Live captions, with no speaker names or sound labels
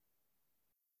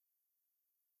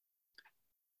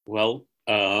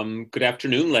Good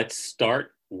afternoon. Let's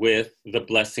start with the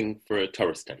blessing for a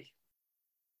Torah study.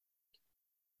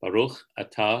 Baruch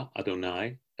atah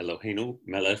Adonai Eloheinu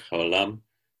melech haolam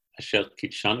asher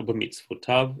kitshanu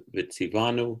b'mitzvotav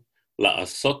v'tzivanu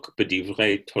la'asok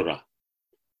b'divrei Torah.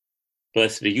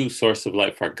 Blessed are you, source of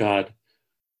life, our God,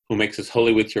 who makes us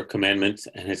holy with your commandments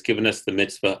and has given us the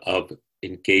mitzvah of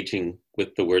engaging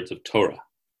with the words of Torah.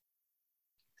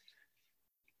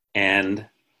 And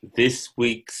this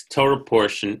week's Torah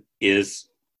portion is,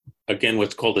 again,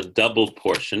 what's called a double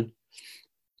portion.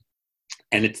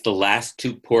 And it's the last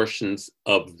two portions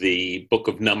of the book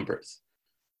of Numbers,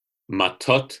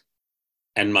 Matot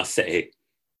and Maseh.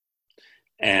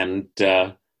 And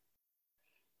there's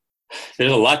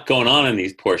a lot going on in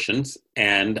these portions,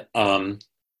 and a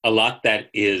lot that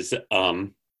is,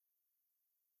 there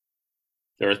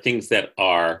are things that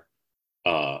are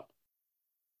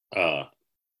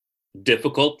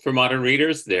difficult for modern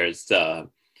readers. There's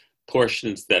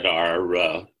portions that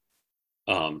are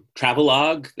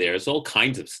travelogue. There's all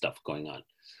kinds of stuff going on.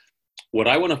 What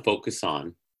I want to focus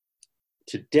on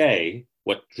today,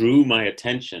 what drew my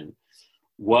attention,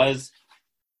 was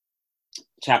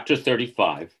chapter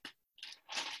 35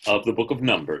 of the book of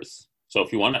Numbers. So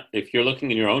if you're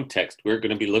looking in your own text, we're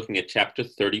going to be looking at chapter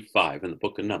 35 in the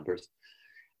book of Numbers.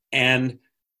 And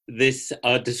this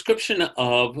description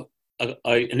of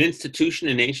an institution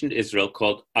in ancient Israel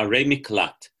called Arei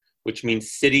Miklat, which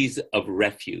means cities of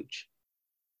refuge.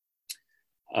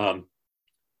 And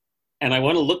I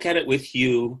want to look at it with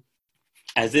you,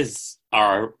 as is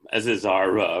our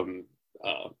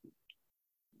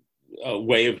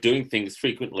way of doing things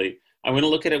frequently. I want to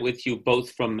look at it with you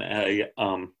both from a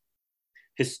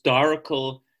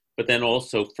historical, but then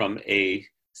also from a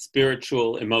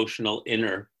spiritual, emotional,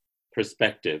 inner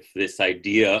perspective, this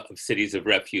idea of cities of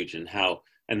refuge and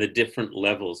the different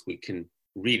levels we can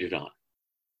read it on.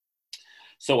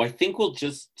 So I think we'll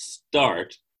just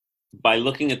start by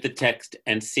looking at the text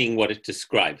and seeing what it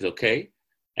describes, okay?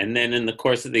 And then in the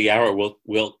course of the hour,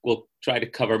 we'll try to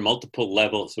cover multiple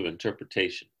levels of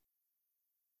interpretation.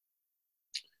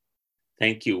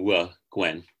 Thank you,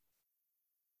 Gwen.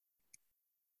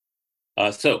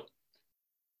 So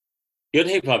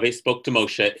Yod-Heh-Vav spoke to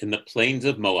Moshe in the plains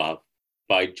of Moab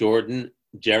by Jordan,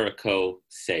 Jericho,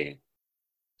 saying.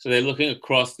 So they're looking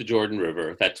across the Jordan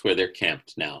River. That's where they're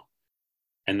camped now.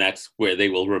 And that's where they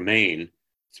will remain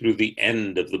through the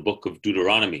end of the book of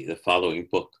Deuteronomy, the following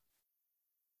book,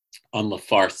 on the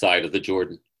far side of the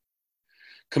Jordan.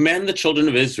 Command the children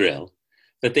of Israel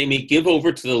that they may give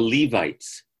over to the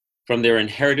Levites from their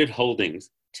inherited holdings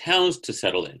towns to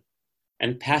settle in,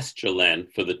 and pasture land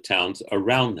for the towns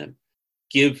around them.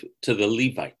 Give to the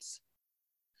Levites.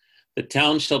 The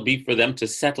towns shall be for them to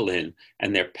settle in,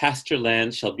 and their pasture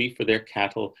lands shall be for their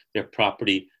cattle, their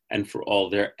property, and for all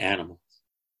their animals.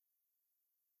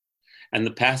 And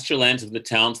the pasture lands of the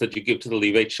towns that you give to the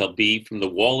Levites shall be from the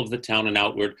wall of the town and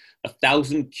outward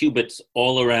 1,000 cubits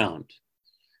all around.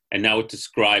 And now it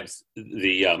describes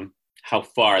the how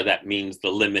far that means the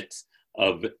limits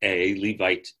of a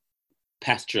Levite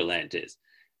pasture land is.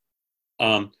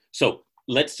 So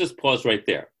let's just pause right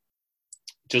there,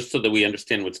 just so that we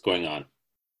understand what's going on.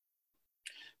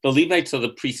 The Levites are the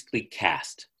priestly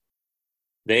caste.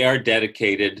 They are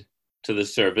dedicated to the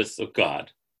service of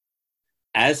God.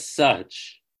 As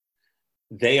such,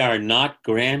 they are not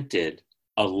granted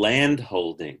a land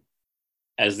holding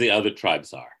as the other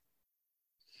tribes are.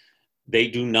 They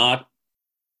do not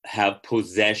have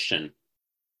possession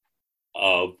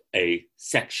of a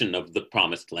section of the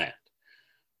promised land.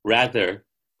 Rather,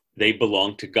 they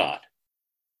belong to God.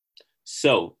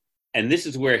 So, and this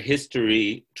is where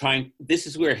history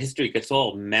gets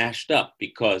all mashed up,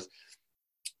 because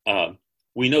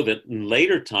we know that in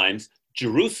later times,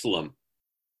 Jerusalem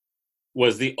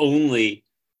was the only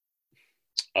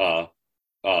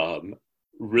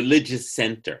religious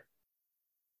center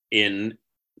in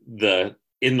the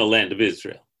land of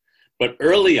Israel. But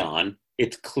early on,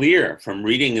 it's clear from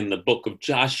reading in the book of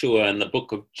Joshua and the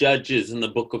book of Judges and the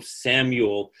book of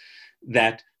Samuel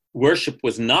that worship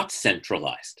was not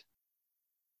centralized.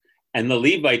 And the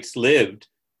Levites lived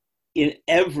in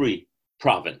every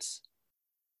province.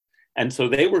 And so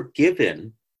they were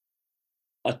given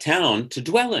a town to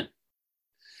dwell in.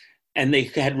 And they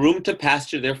had room to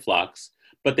pasture their flocks,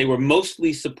 but they were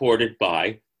mostly supported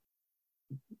by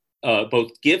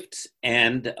both gifts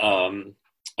and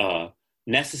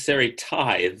necessary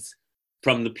tithes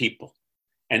from the people.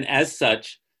 And as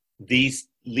such, these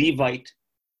Levite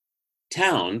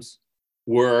towns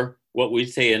were what we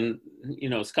say in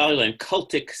scholarly land,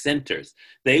 cultic centers.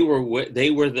 They were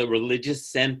the religious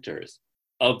centers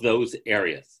of those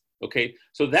areas. Okay,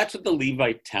 so that's what the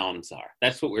Levite towns are.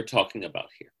 That's what we're talking about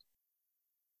here.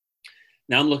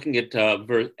 Now I'm looking at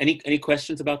any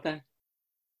questions about that?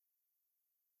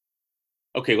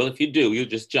 Okay, well, if you do, you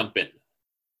just jump in.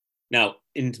 Now,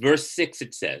 in verse 6,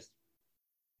 it says,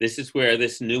 this is where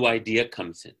this new idea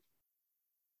comes in.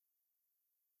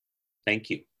 Thank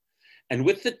you. And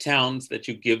with the towns that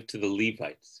you give to the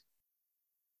Levites,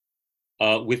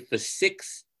 with the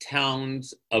 6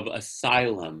 towns of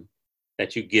asylum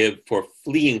that you give for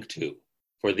fleeing to,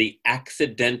 for the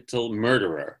accidental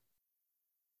murderer,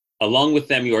 along with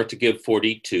them, you are to give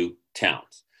 42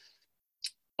 towns.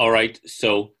 All right,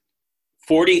 so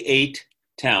 48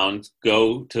 towns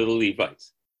go to the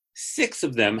Levites. 6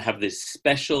 of them have this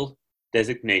special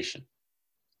designation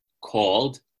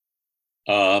called,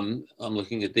 I'm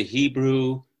looking at the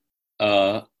Hebrew,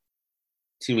 they're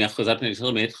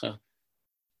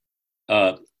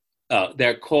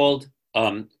called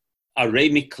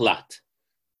Arei Miklat,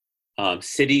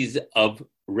 cities of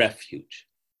refuge.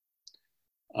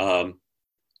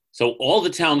 So all the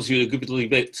towns you give to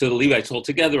the Levites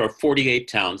altogether are 48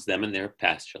 towns, them and their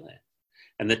pasture land.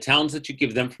 And the towns that you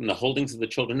give them from the holdings of the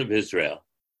children of Israel,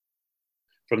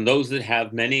 from those that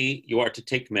have many, you are to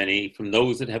take many. From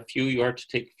those that have few, you are to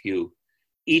take few.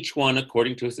 Each one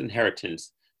according to his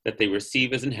inheritance that they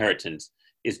receive as inheritance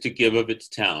is to give of its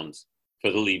towns for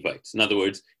the Levites. In other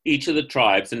words, each of the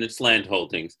tribes and its land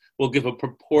holdings will give a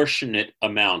proportionate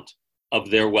amount of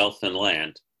their wealth and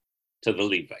land to the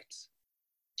Levites.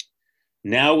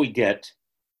 Now we get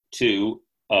to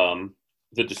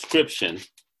the description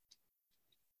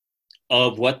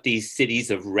of what these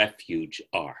cities of refuge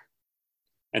are.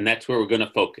 And that's where we're going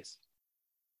to focus.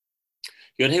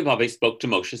 Yod-Heh-Vav spoke to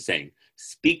Moshe, saying,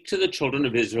 speak to the children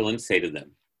of Israel and say to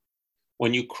them,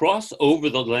 when you cross over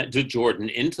the Jordan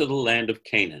into the land of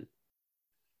Canaan,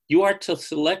 you are to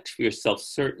select for yourself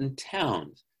certain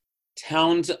towns.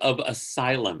 Towns of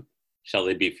asylum shall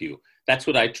they be for you. That's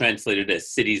what I translated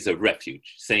as cities of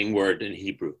refuge, same word in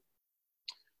Hebrew.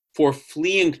 For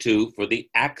fleeing to, for the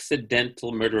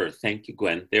accidental murderer. Thank you,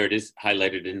 Gwen. There it is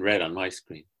highlighted in red on my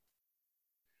screen.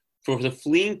 For the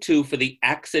fleeing to, for the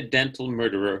accidental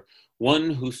murderer,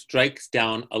 one who strikes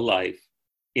down a life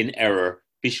in error.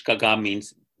 Bishkaga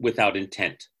means without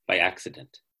intent, by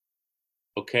accident.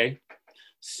 Okay?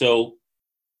 So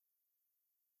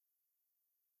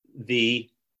the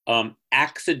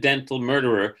accidental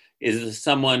murderer is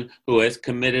someone who has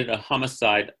committed a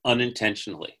homicide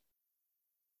unintentionally,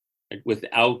 right?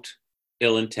 Without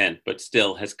ill intent, but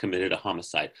still has committed a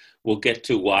homicide. We'll get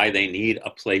to why they need a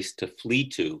place to flee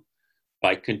to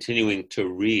by continuing to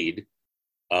read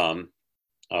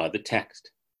the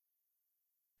text.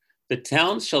 The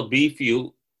towns shall be for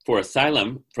you for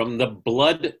asylum from the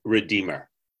blood redeemer.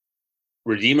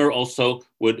 Redeemer also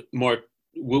we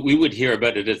would hear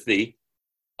about it as the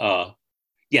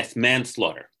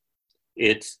manslaughter.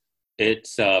 It's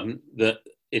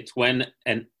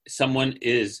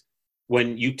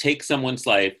when you take someone's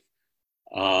life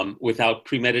without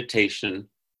premeditation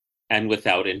and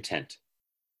without intent.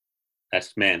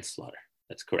 That's manslaughter.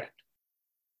 That's correct.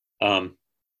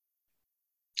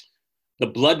 The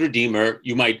blood redeemer,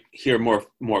 you might hear more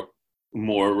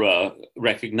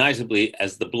recognizably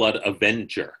as the blood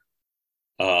avenger,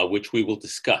 which we will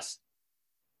discuss.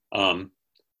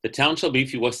 The town shall be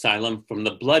for you asylum from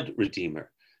the blood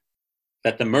redeemer,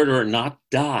 that the murderer not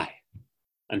die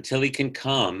until he can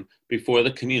come before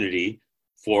the community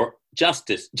for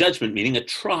judgment, meaning a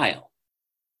trial.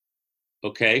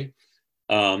 Okay?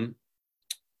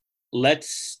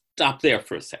 Let's stop there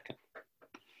for a second.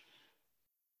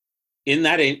 In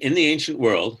the ancient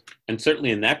world, and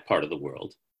certainly in that part of the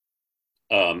world,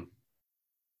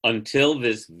 until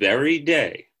this very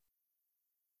day,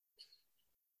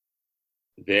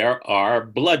 there are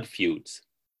blood feuds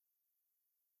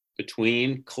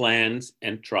between clans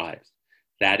and tribes.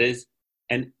 That is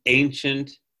an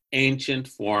ancient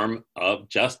form of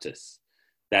justice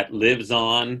that lives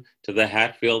on to the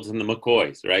Hatfields and the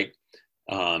McCoys, right?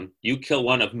 You kill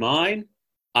one of mine,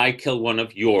 I kill one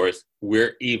of yours,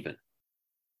 we're even.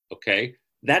 Okay?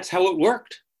 That's how it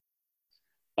worked.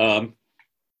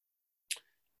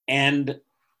 And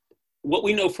what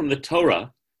we know from the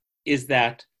Torah is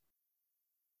that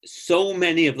so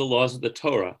many of the laws of the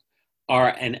Torah are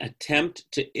an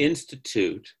attempt to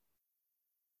institute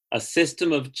a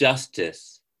system of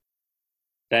justice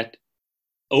that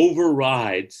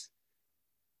overrides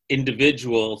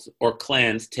individuals or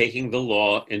clans taking the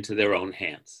law into their own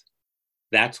hands.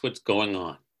 That's what's going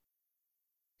on.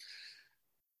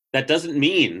 That doesn't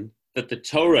mean that the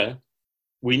Torah,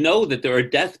 we know that there are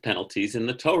death penalties in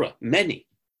the Torah, many,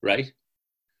 right?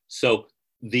 So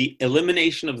the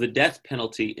elimination of the death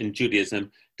penalty in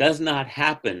Judaism does not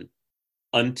happen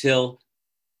until,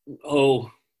 the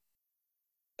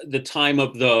time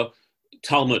of the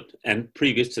Talmud and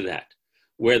previous to that,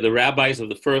 where the rabbis of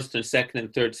the 1st and 2nd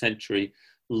and 3rd century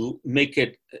make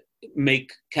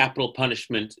capital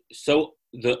punishment, so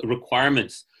the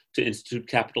requirements to institute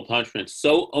capital punishment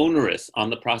so onerous on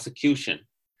the prosecution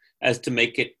as to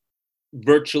make it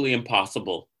virtually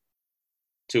impossible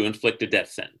to inflict a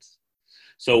death sentence.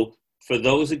 So for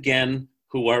those, again,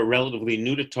 who are relatively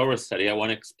new to Torah study, I want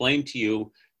to explain to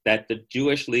you that the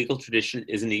Jewish legal tradition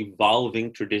is an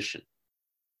evolving tradition.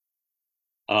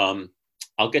 I'll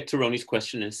get to Roni's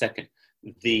question in a second.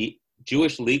 The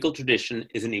Jewish legal tradition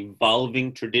is an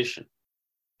evolving tradition,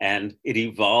 and it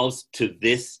evolves to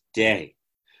this day,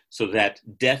 so that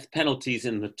death penalties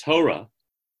in the Torah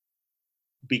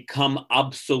become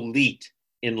obsolete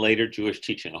in later Jewish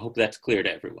teaching. I hope that's clear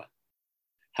to everyone.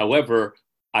 However,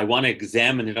 I want to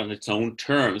examine it on its own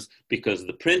terms because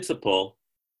the principle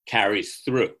carries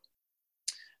through.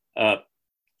 So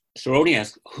Roni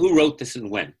asks, who wrote this and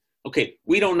when? Okay,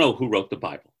 we don't know who wrote the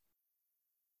Bible.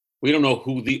 We don't know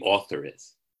who the author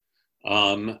is.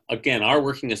 Again, our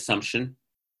working assumption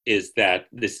is that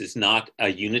this is not a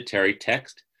unitary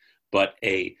text, but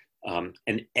an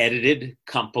edited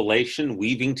compilation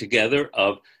weaving together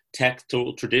of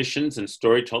textual traditions and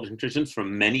storytelling traditions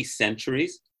from many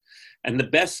centuries. And the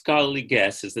best scholarly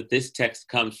guess is that this text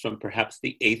comes from perhaps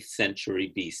the 8th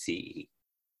century BCE.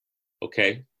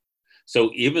 Okay? So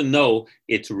even though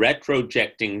it's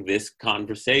retrojecting this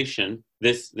conversation,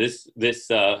 this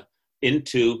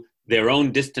into their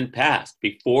own distant past,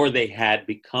 before they had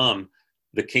become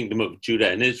the kingdom of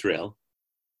Judah and Israel,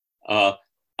 our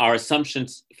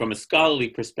assumptions from a scholarly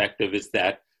perspective is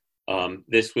that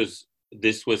this was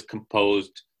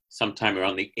composed sometime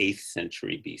around the 8th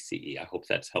century BCE. I hope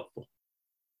that's helpful.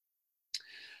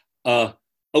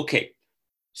 Okay,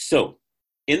 so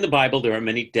in the Bible, there are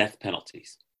many death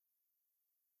penalties.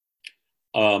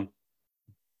 But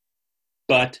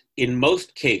in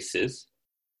most cases,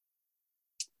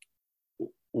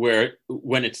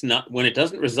 when it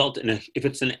doesn't result in if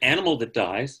it's an animal that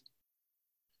dies,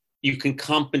 you can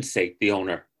compensate the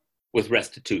owner with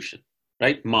restitution,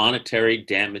 right? Monetary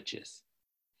damages.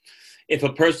 If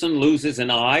a person loses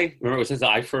an eye, remember it says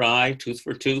eye for eye, tooth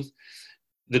for tooth,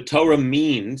 the Torah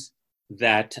means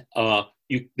that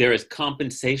there is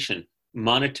compensation,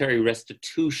 monetary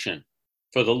restitution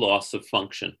for the loss of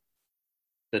function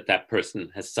that person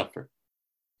has suffered.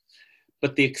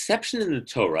 But the exception in the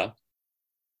Torah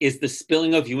is the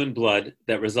spilling of human blood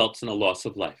that results in a loss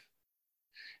of life.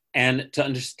 And to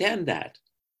understand that,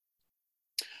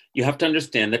 you have to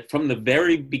understand that from the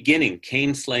very beginning,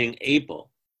 Cain slaying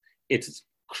Abel, it's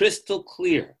crystal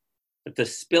clear that the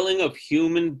spilling of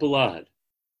human blood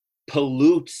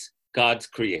pollutes God's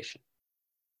creation.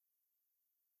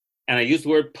 And I use the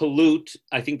word pollute,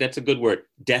 I think that's a good word,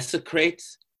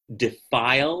 desecrates,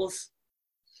 defiles.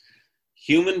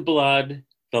 Human blood,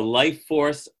 the life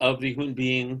force of the human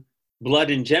being, blood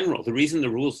in general. The reason the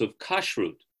rules of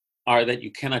kashrut are that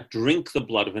you cannot drink the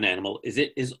blood of an animal is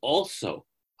it is also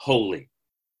holy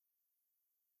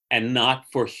and not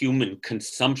for human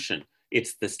consumption.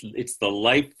 It's the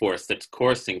life force that's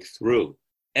coursing through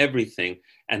everything,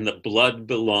 and the blood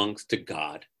belongs to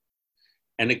God.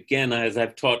 And again, as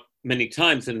I've taught many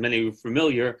times, and many are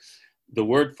familiar, the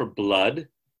word for blood,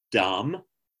 dam,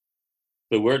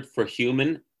 the word for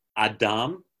human,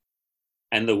 adam,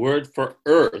 and the word for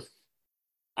earth,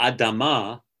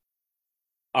 adama,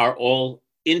 are all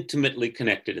intimately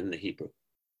connected in the Hebrew.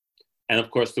 And of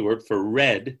course, the word for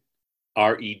red,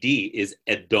 R-E-D, is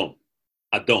edom,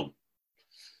 adom.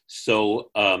 So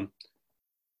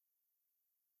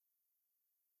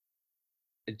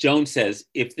Joan says,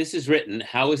 if this is written,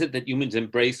 how is it that humans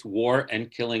embrace war and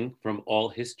killing from all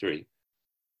history?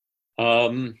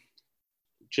 Joan,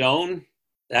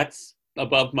 that's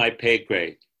above my pay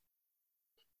grade.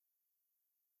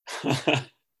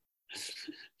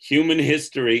 Human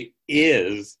history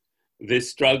is this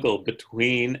struggle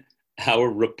between our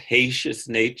rapacious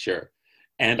nature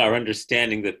and our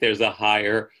understanding that there's a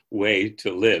higher way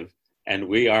to live. And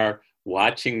we are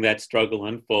watching that struggle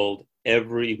unfold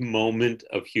every moment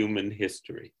of human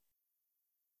history.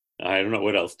 I don't know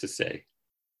what else to say.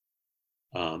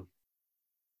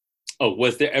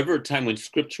 Was there ever a time when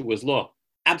scripture was law?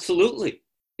 Absolutely.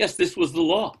 Yes, this was the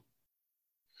law.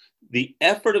 The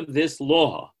effort of this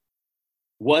law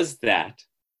was that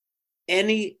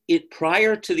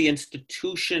prior to the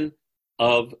institution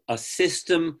of a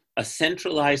system, a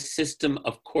centralized system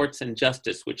of courts and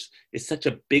justice, which is such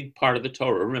a big part of the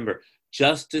Torah. Remember,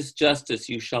 Justice, justice,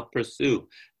 you shall pursue.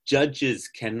 Judges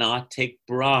cannot take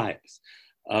bribes.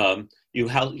 You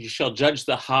shall judge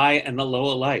the high and the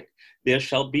low alike. There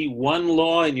shall be one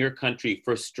law in your country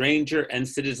for stranger and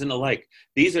citizen alike.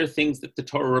 These are things that the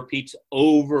Torah repeats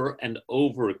over and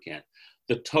over again.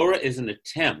 The Torah is an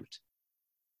attempt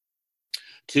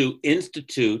to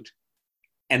institute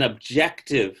an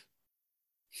objective,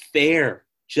 fair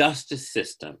justice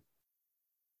system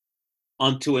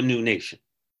onto a new nation.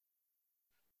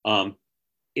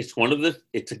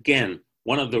 It's again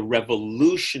one of the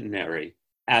revolutionary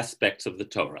aspects of the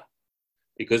Torah,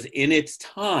 because in its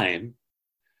time,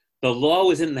 the law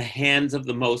was in the hands of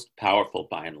the most powerful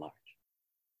by and large.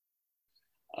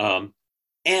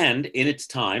 And in its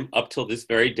time, up till this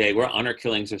very day, where honor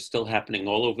killings are still happening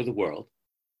all over the world,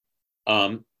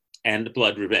 and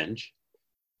blood revenge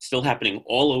still happening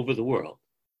all over the world,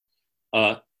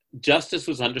 justice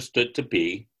was understood to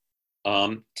be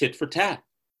tit for tat.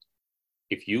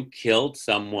 If you killed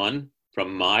someone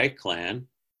from my clan,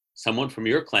 someone from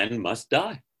your clan must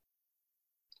die.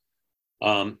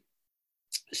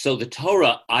 So the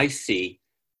Torah I see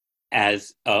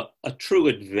as a true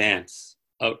advance,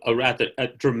 a rather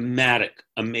dramatic,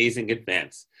 amazing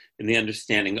advance in the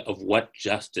understanding of what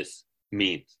justice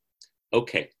means.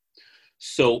 Okay,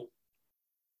 so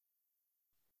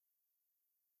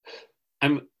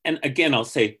and again, I'll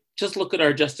say, just look at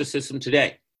our justice system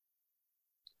today.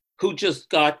 Whose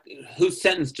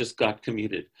sentence just got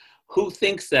commuted? Who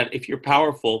thinks that if you're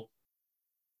powerful,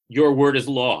 your word is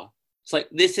law? It's like,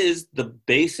 this is the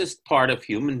basest part of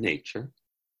human nature.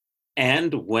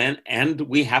 And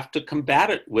we have to combat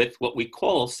it with what we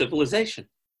call civilization,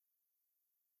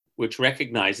 which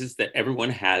recognizes that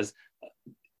everyone has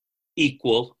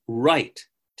equal right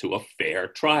to a fair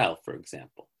trial, for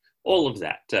example. All of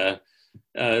that.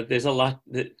 There's a lot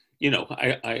that,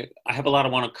 I have a lot I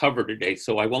want to cover today,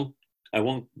 so I won't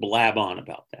blab on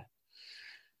about that.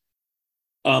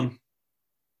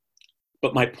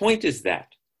 But my point is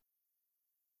that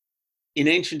in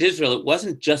ancient Israel, it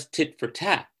wasn't just tit for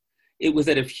tat. It was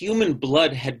that if human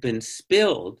blood had been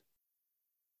spilled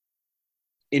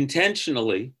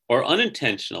intentionally or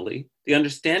unintentionally, the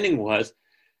understanding was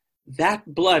that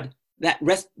blood,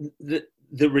 the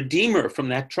redeemer from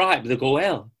that tribe, the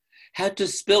Goel, had to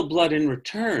spill blood in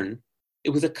return. It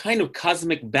was a kind of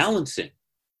cosmic balancing.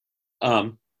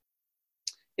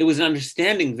 It was an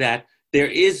understanding that there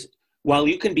is, while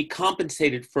you can be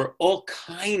compensated for all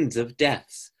kinds of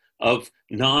deaths of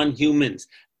non-humans,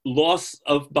 loss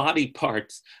of body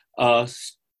parts,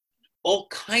 all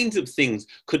kinds of things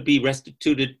could be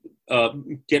restituted,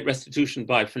 get restitution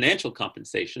by financial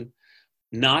compensation,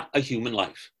 not a human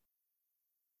life.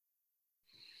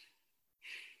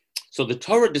 So the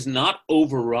Torah does not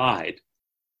override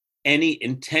any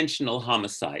intentional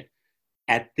homicide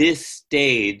at this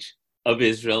stage of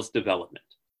Israel's development,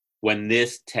 when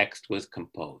this text was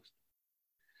composed.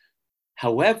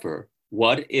 However,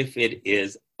 what if it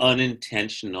is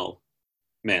unintentional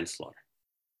manslaughter?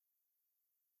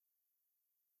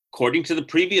 According to the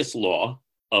previous law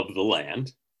of the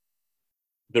land,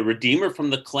 the redeemer from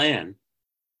the clan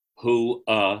who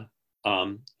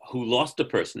lost a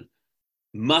person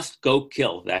must go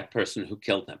kill that person who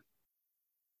killed them.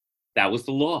 That was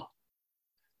the law.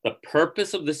 The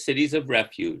purpose of the cities of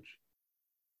refuge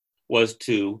was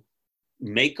to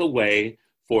make a way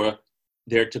for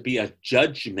there to be a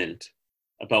judgment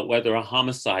about whether a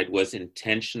homicide was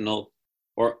intentional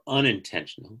or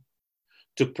unintentional,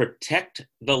 to protect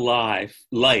the life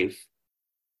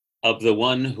of the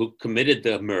one who committed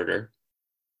the murder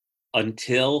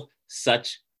until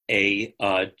such a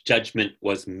judgment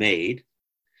was made.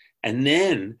 And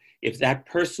then, if that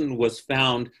person was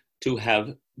found to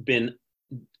have been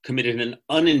committed an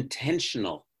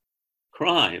unintentional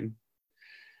crime,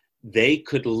 they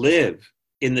could live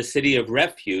in the city of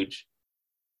refuge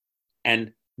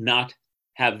and not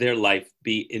have their life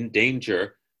be in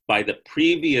danger by the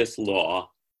previous law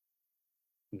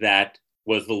that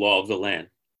was the law of the land.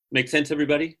 Make sense,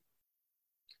 everybody?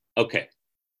 Okay,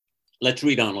 let's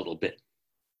read on a little bit.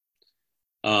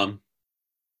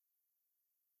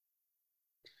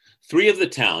 3 of the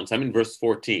towns, I'm in verse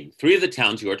 14, 3 of the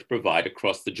towns you are to provide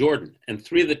across the Jordan, and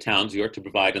 3 of the towns you are to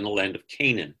provide in the land of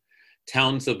Canaan,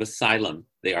 towns of asylum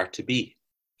they are to be,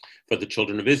 for the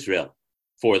children of Israel,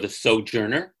 for the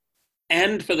sojourner,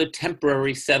 and for the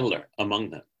temporary settler among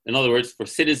them. In other words, for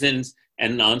citizens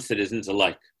and non-citizens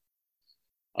alike.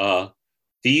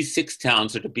 These 6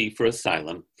 towns are to be for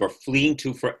asylum, for fleeing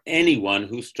to for anyone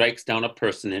who strikes down a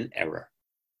person in error.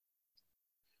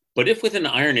 But if with an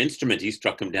iron instrument he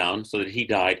struck him down so that he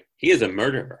died, he is a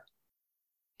murderer,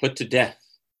 put to death.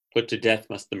 Put to death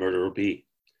must the murderer be.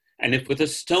 And if with a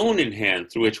stone in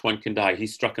hand through which one can die, he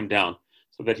struck him down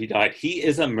so that he died, he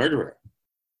is a murderer.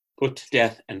 Put to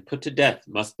death, and put to death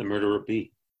must the murderer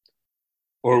be.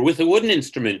 Or with a wooden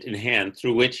instrument in hand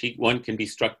through which one can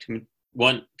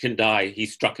die, he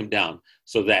struck him down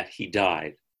so that he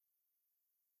died.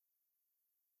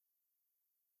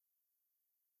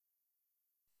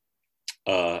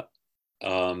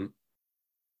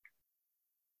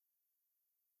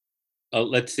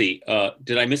 Let's see.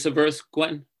 Did I miss a verse,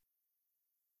 Gwen?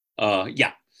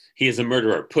 Yeah. He is a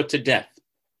murderer. Put to death.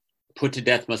 Put to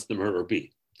death must the murderer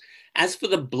be. As for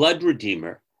the blood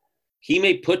redeemer, he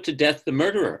may put to death the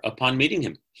murderer upon meeting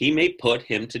him. He may put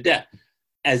him to death.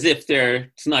 As if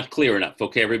it's not clear enough.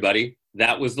 Okay, everybody?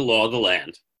 That was the law of the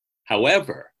land.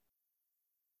 However,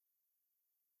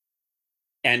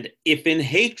 and if in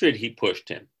hatred he pushed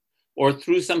him, or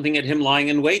threw something at him lying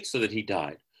in wait so that he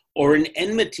died, or in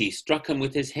enmity struck him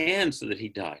with his hand so that he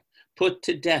died, put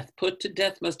to death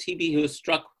must he be who is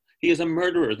struck. He is a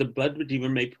murderer. The blood redeemer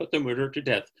may put the murderer to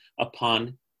death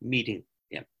upon meeting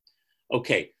him.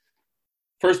 Okay,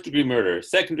 first degree murder,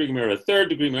 second degree murder, third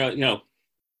degree murder,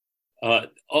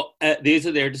 these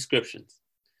are their descriptions.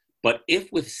 But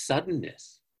if with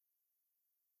suddenness,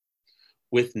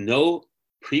 with no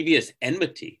previous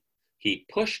enmity, he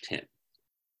pushed him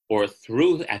or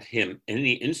threw at him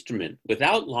any instrument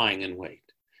without lying in wait.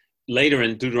 Later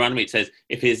in Deuteronomy, it says,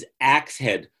 if his axe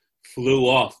head flew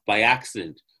off by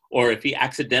accident, or if he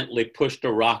accidentally pushed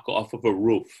a rock off of a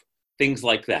roof, things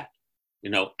like that,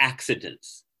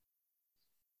 accidents.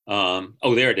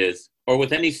 There it is. Or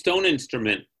with any stone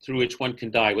instrument through which one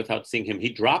can die without seeing him. He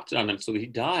dropped it on him, so he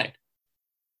died.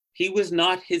 He was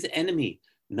not his enemy,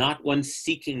 not one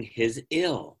seeking his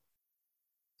ill.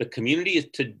 The community is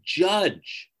to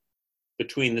judge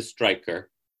between the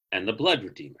striker and the blood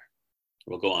redeemer.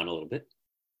 We'll go on a little bit.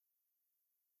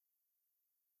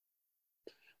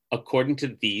 According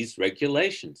to these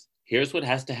regulations, here's what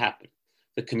has to happen.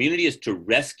 The community is to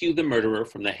rescue the murderer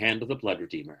from the hand of the blood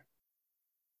redeemer.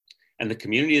 And the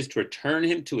community is to return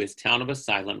him to his town of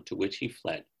asylum to which he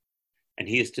fled. And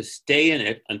he is to stay in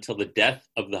it until the death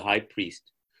of the high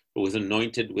priest, who was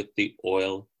anointed with the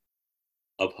oil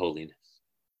of holiness.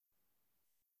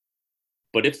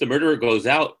 But if the murderer goes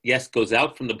out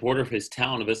from the border of his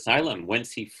town of asylum,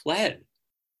 whence he fled,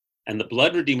 and the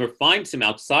blood redeemer finds him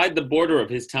outside the border of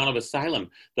his town of asylum,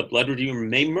 the blood redeemer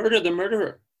may murder the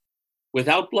murderer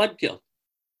without blood guilt.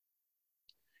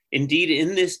 Indeed,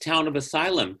 in this town of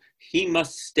asylum, he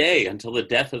must stay until the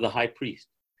death of the high priest.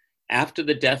 After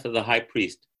the death of the high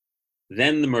priest,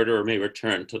 then the murderer may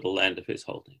return to the land of his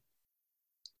holding.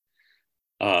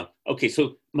 Okay,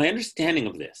 so my understanding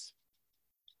of this,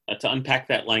 to unpack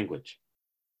that language,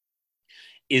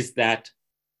 is that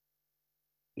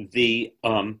the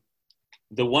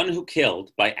one who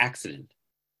killed by accident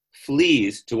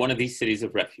flees to one of these cities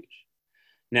of refuge.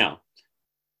 Now,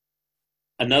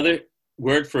 another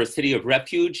word for a city of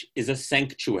refuge is a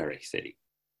sanctuary city.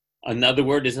 Another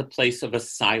word is a place of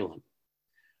asylum.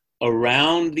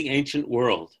 Around the ancient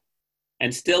world,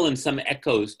 and still in some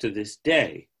echoes to this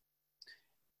day,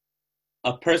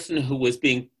 a person who was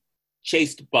being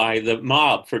chased by the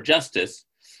mob for justice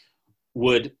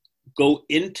would go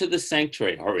into the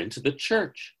sanctuary or into the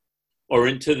church or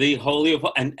into the Holy of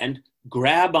and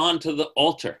grab onto the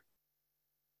altar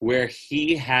where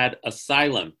he had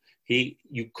asylum.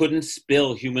 You couldn't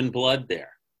spill human blood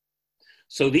there.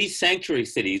 So these sanctuary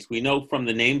cities, we know from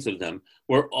the names of them,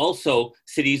 were also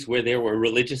cities where there were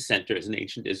religious centers in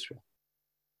ancient Israel,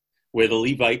 where the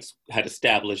Levites had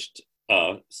established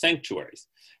sanctuaries.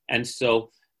 And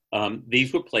so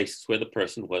these were places where the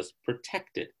person was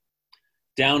protected.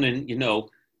 Down in,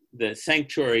 the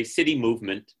sanctuary city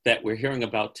movement that we're hearing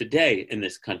about today in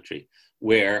this country,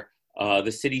 where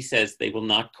the city says they will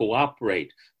not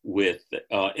cooperate with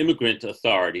immigrant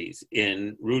authorities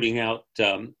in rooting out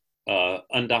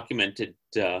undocumented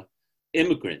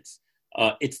immigrants.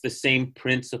 It's the same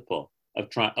principle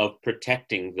of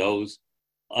protecting those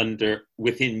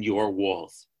within your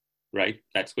walls, right?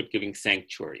 That's what giving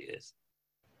sanctuary is.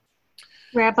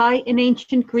 Rabbi, in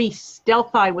ancient Greece,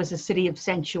 Delphi was a city of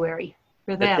sanctuary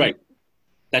for them. That's right.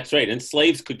 That's right. And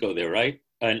slaves could go there, right?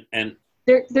 And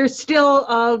there's still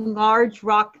a large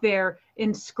rock there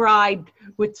inscribed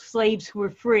with slaves who were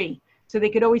free. So they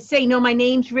could always say, no, my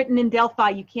name's written in Delphi.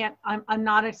 You can't, I'm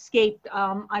not escaped.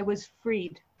 I was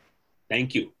freed.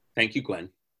 Thank you. Thank you, Gwen.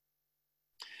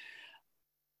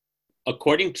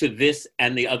 According to this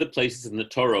and the other places in the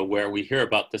Torah where we hear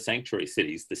about the sanctuary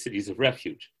cities, the cities of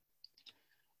refuge,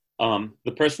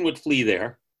 the person would flee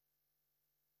there.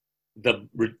 The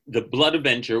blood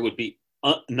avenger would be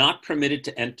not permitted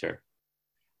to enter,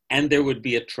 and there would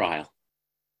be a trial.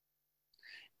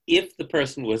 If the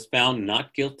person was found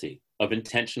not guilty of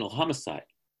intentional homicide,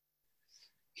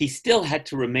 he still had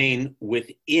to remain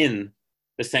within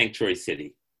the sanctuary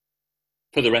city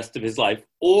for the rest of his life,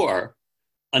 or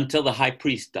until the high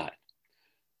priest died.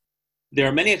 There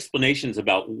are many explanations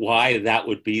about why that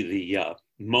would be the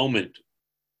moment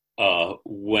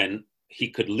when he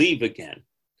could leave again.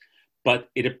 But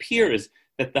it appears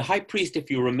that the high priest, if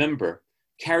you remember,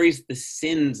 carries the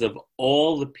sins of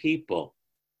all the people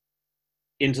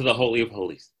into the Holy of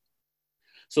Holies.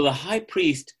 So the high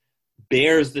priest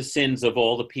bears the sins of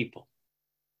all the people.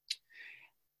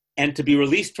 And to be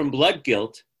released from blood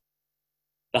guilt,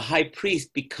 the high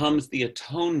priest becomes the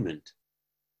atonement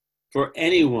for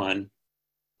anyone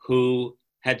who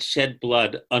had shed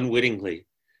blood unwittingly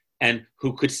and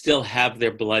who could still have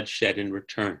their blood shed in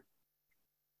return.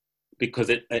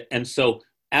 And so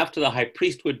after the high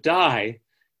priest would die,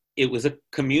 it was a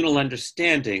communal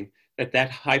understanding that that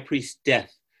high priest's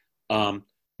death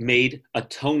made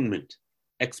atonement,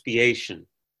 expiation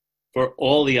for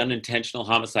all the unintentional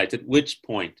homicides, at which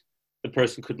point the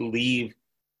person could leave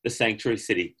the sanctuary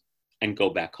city and go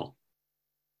back home.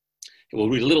 We'll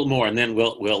read a little more, and then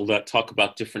we'll talk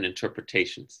about different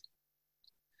interpretations.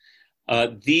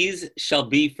 These shall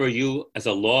be for you as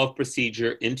a law of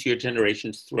procedure into your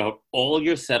generations throughout all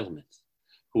your settlements.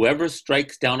 Whoever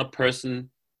strikes down a person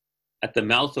at the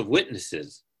mouth of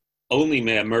witnesses, only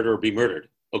may a murderer be murdered.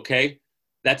 Okay?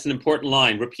 That's an important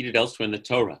line repeated elsewhere in the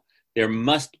Torah. There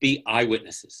must be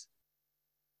eyewitnesses.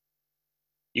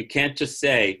 You can't just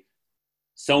say,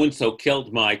 so-and-so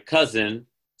killed my cousin,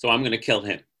 so I'm going to kill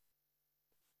him.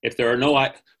 If there are no,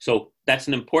 so that's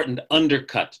an important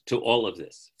undercut to all of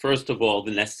this. First of all,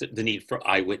 the need for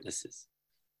eyewitnesses.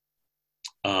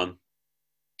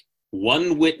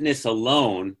 One witness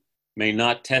alone may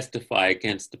not testify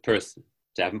against the person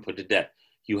to have him put to death.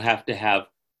 You have to have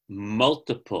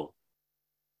multiple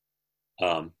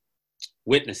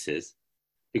witnesses,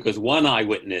 because one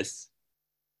eyewitness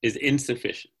is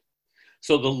insufficient.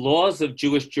 So the laws of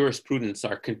Jewish jurisprudence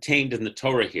are contained in the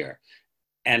Torah here.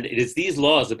 And it is these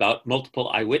laws about multiple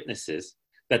eyewitnesses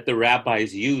that the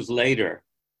rabbis use later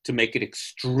to make it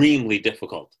extremely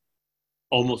difficult,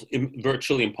 almost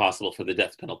virtually impossible for the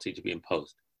death penalty to be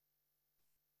imposed.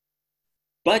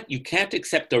 But you can't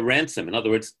accept a ransom, in other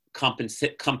words,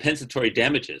 compensatory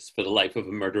damages for the life of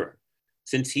a murderer,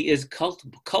 since he is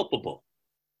culpable.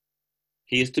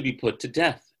 He is to be put to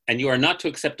death, and you are not to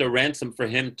accept a ransom for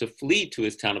him to flee to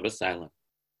his town of asylum,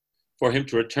 for him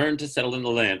to return to settle in the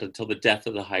land until the death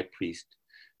of the high priest.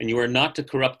 And you are not to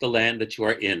corrupt the land that you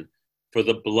are in, for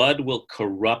the blood will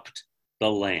corrupt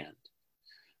the land.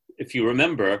 If you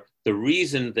remember, the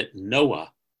reason that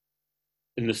Noah,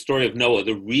 in the story of Noah,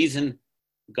 the reason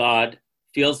God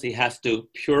feels he has to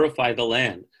purify the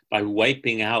land by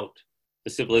wiping out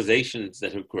the civilizations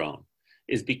that have grown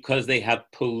is because they have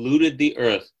polluted the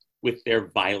earth with their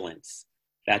violence.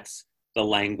 That's the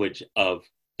language of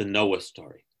the Noah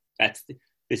story.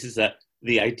 This is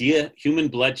the idea, human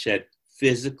bloodshed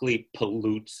physically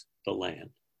pollutes the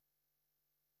land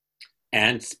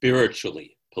and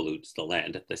spiritually pollutes the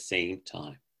land at the same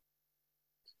time.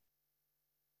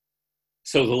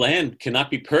 So the land cannot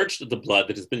be purged of the blood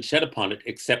that has been shed upon it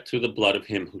except through the blood of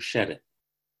him who shed it.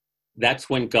 That's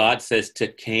when God says to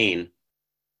Cain,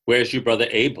 where's your brother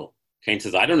Abel? Cain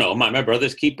says, I don't know, am I my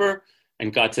brother's keeper?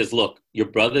 And God says, look, your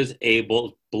brother's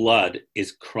Abel's blood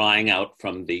is crying out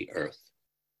from the earth.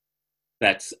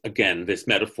 That's, again, this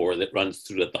metaphor that runs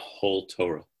through the whole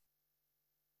Torah.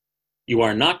 You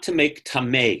are not to make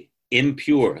tameh,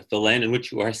 impure, the land in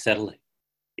which you are settling,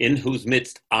 in whose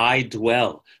midst I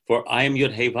dwell, for I am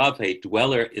Yod-Heh-Vav-Heh,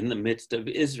 dweller in the midst of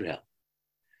Israel.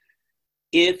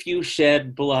 If you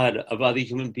shed blood of other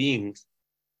human beings,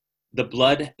 the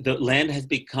land has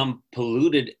become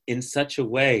polluted in such a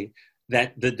way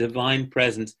that the divine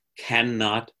presence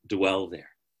cannot dwell there.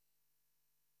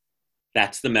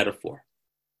 That's the metaphor.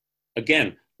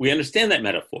 Again, we understand that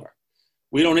metaphor.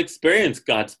 We don't experience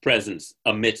God's presence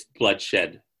amidst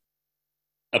bloodshed,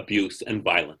 abuse, and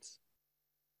violence.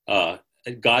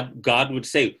 God would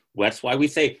say, that's why we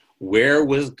say, where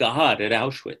was God at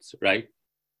Auschwitz, right?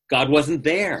 God wasn't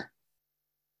there.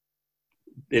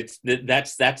 That's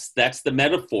the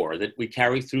metaphor that we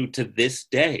carry through to this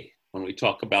day when we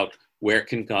talk about where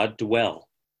can God dwell.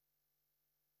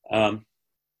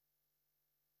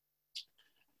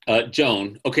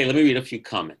 Joan, okay, let me read a few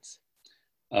comments.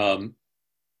 I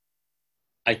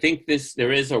think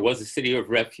there is or was a city of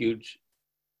refuge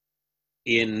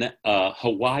in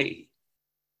Hawaii.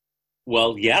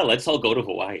 Well, yeah, let's all go to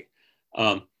Hawaii.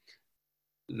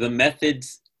 the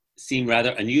methods seem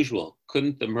rather unusual.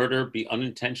 Couldn't the murder be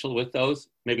unintentional with those?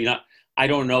 Maybe not. I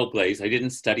don't know, Blaise. I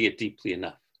didn't study it deeply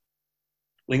enough.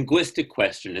 Linguistic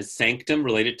question, is sanctum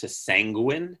related to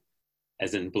sanguine,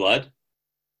 as in blood?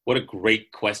 What a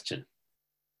great question.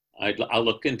 I'll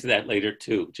look into that later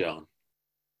too, Joan.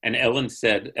 And Ellen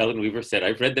Weaver said,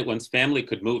 I've read that one's family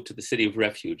could move to the city of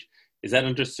refuge. Is that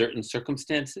under certain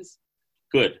circumstances?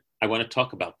 Good, I want to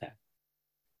talk about that.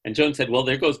 And Joan said, well,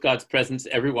 there goes God's presence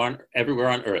everywhere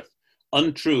on earth.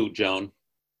 Untrue, Joan.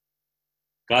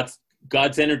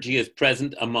 God's energy is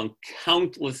present among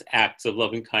countless acts of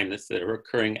loving kindness that are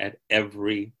occurring at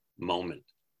every moment.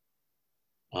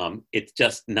 It's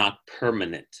just not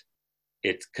permanent.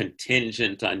 It's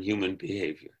contingent on human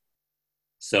behavior.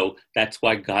 So that's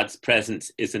why God's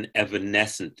presence is an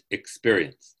evanescent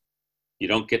experience. You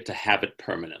don't get to have it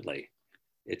permanently.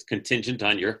 It's contingent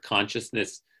on your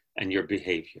consciousness and your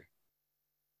behavior.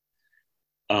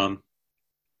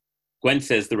 Gwen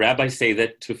says, the rabbis say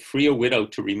that to free a widow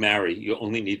to remarry, you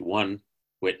only need one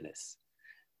witness.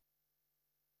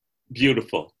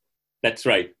 Beautiful. That's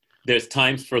right. There's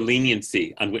times for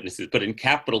leniency on witnesses, but in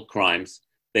capital crimes,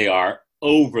 they are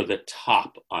over the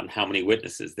top on how many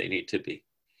witnesses they need to be.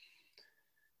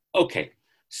 Okay,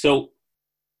 so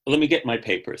let me get my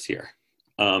papers here.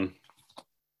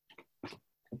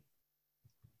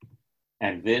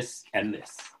 And this,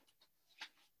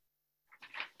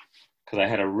 because I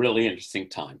had a really interesting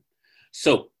time.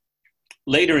 So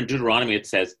later in Deuteronomy, it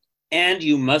says, and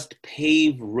you must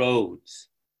pave roads.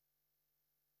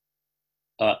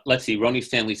 Let's see, Roni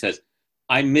Stanley says,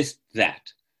 I missed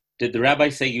that. Did the rabbi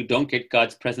say you don't get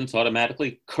God's presence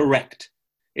automatically? Correct.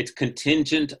 It's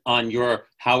contingent on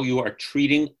how you are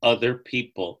treating other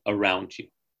people around you.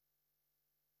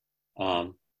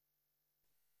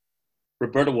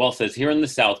 Roberta Wall says, here in the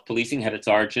South, policing had its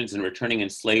origins in returning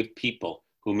enslaved people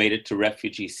who made it to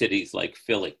refugee cities like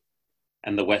Philly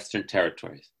and the Western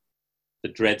Territories. The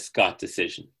Dred Scott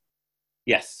decision.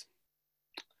 Yes.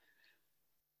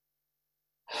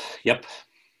 Yep.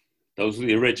 Those were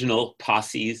the original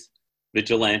posses,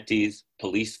 vigilantes,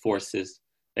 police forces.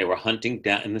 They were hunting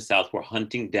down, in the South, were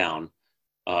hunting down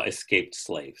escaped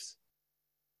slaves.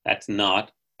 That's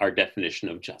not our definition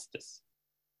of justice.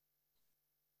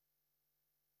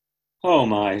 Oh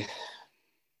my.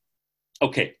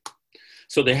 Okay,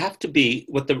 so there have to be,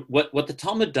 what the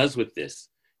Talmud does with this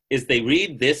is they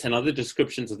read this and other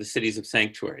descriptions of the cities of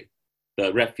sanctuary,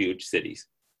 the refuge cities.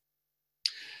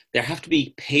 There have to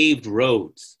be paved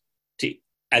roads,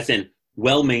 as in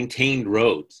well-maintained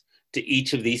roads, to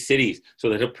each of these cities so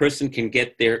that a person can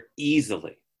get there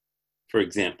easily, for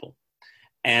example.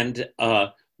 And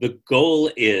the goal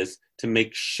is to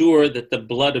make sure that the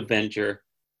blood avenger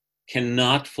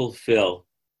cannot fulfill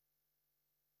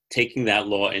taking that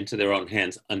law into their own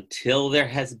hands until there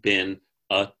has been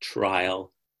a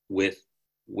trial with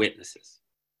witnesses.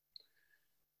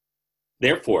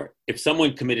 Therefore, if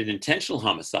someone committed intentional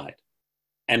homicide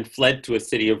and fled to a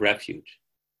city of refuge,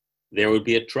 there would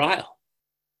be a trial.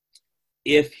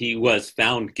 If he was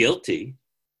found guilty,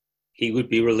 he would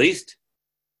be released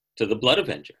to the blood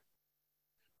avenger.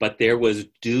 But there was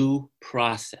due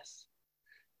process.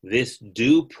 This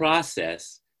due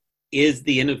process is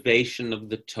the innovation of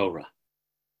the Torah.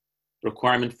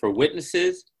 Requirement for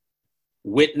witnesses,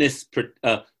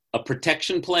 a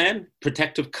protection plan,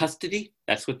 protective custody,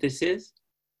 that's what this is,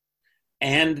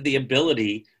 and the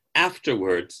ability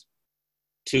afterwards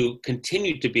to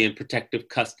continue to be in protective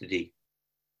custody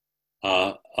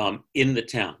in the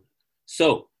town.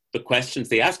 So the questions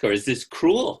they ask are, is this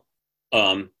cruel?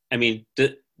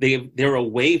 They're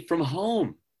away from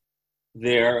home.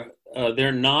 They're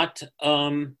not,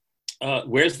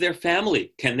 where's their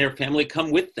family? Can their family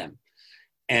come with them?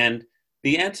 And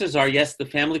the answers are, yes, the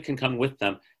family can come with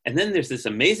them. And then there's this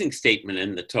amazing statement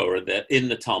in the Torah, in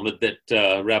the Talmud,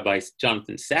 that Rabbi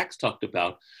Jonathan Sachs talked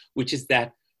about, which is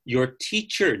that your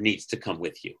teacher needs to come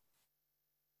with you.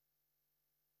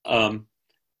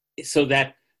 So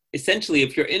that essentially,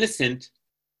 if you're innocent,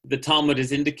 the Talmud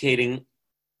is indicating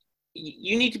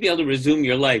you need to be able to resume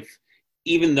your life,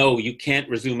 even though you can't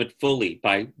resume it fully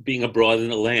by being abroad in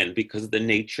the land because of the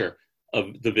nature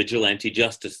of the vigilante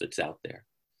justice that's out there.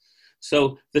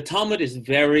 So the Talmud is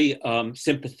very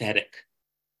sympathetic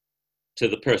to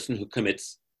the person who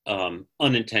commits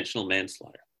unintentional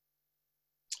manslaughter.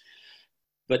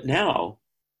 But now,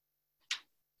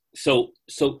 so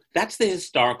that's the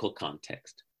historical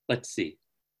context. Let's see.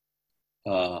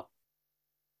 Joan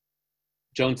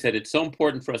said, it's so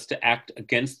important for us to act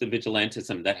against the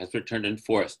vigilantism that has returned in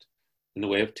force in the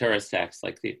way of terrorist acts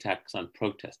like the attacks on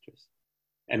protesters.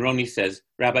 And Roni says,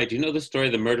 Rabbi, do you know the story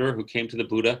of the murderer who came to the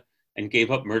Buddha and gave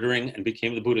up murdering and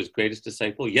became the Buddha's greatest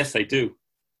disciple? Yes, I do.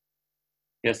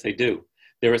 Yes, I do.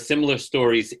 There are similar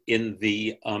stories in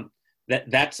the,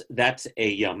 that's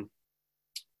a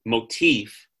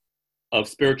motif of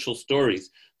spiritual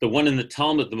stories. The one in the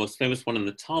Talmud, the most famous one in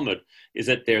the Talmud, is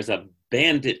that there's a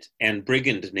bandit and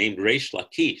brigand named Reish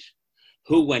Lakish,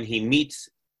 who, when he meets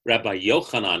Rabbi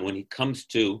Yochanan, when he comes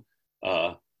to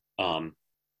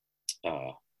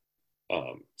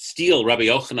steal Rabbi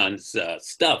Yochanan's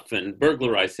stuff and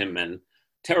burglarize him and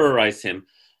terrorize him,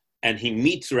 and he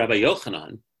meets Rabbi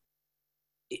Yochanan,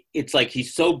 it's like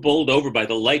he's so bowled over by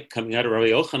the light coming out of Rabbi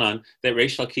Yochanan that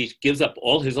Reish Lakish gives up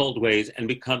all his old ways and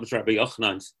becomes Rabbi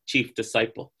Yochanan's chief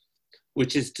disciple,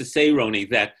 which is to say, Roni,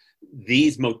 that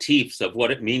these motifs of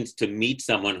what it means to meet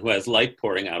someone who has light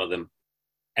pouring out of them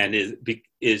and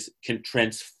can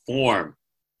transform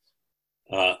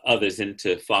others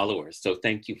into followers. So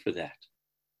thank you for that.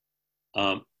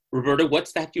 Roberta,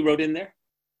 what's that you wrote in there?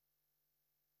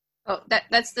 Oh,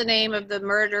 that's the name of the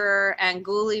murderer,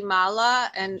 Angulimala,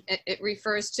 and it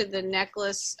refers to the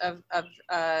necklace of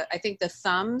I think the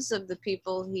thumbs of the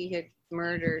people he had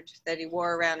murdered that he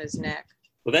wore around his neck.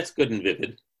 Well, that's good and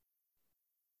vivid.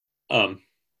 And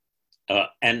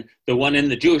the one in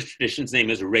the Jewish tradition's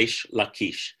name is Reish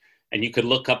Lakish. And you could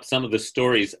look up some of the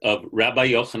stories of Rabbi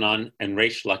Yochanan and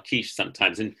Reish Lakish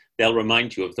sometimes, and they'll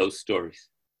remind you of those stories.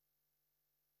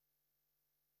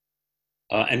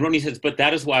 And Roni says, but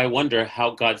that is why I wonder how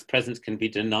God's presence can be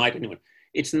denied anyone.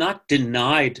 It's not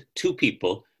denied to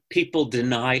people. People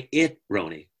deny it,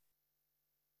 Roni.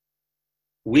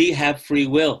 We have free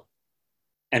will,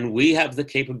 and we have the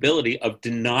capability of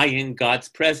denying God's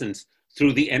presence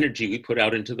through the energy we put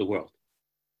out into the world.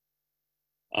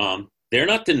 They're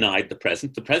not denied the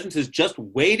presence. The presence is just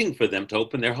waiting for them to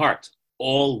open their hearts,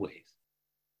 always.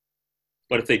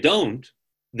 But if they don't,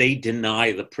 they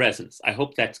deny the presence. I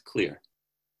hope that's clear.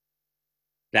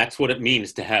 That's what it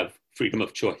means to have freedom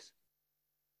of choice.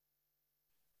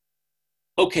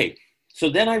 Okay, so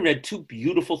then I read two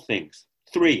beautiful things.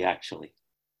 Three, actually.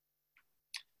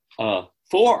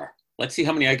 Four. Let's see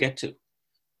how many I get to.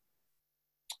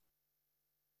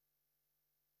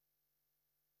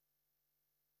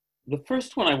 The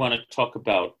first one I want to talk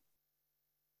about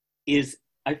is,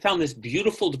 I found this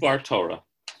beautiful Dvar Torah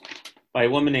by a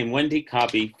woman named Wendy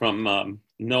Kabi from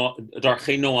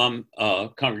Darchei Noam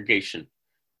congregation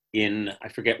in, I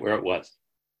forget where it was.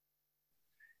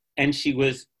 And she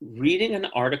was reading an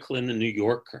article in the New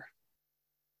Yorker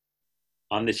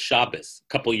on this Shabbos a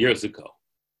couple years ago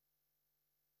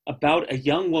about a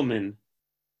young woman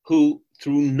who,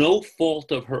 through no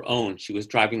fault of her own, she was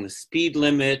driving the speed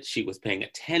limit, she was paying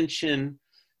attention,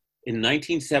 in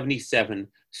 1977,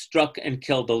 struck and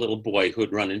killed a little boy who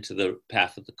had run into the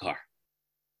path of the car.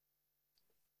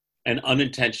 An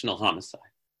unintentional homicide.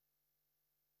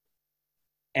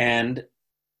 And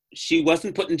she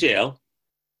wasn't put in jail,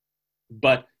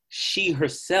 but she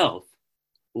herself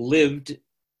lived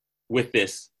with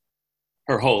this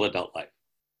her whole adult life,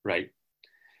 right?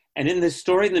 And in this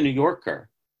story in the New Yorker,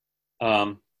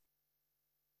 almost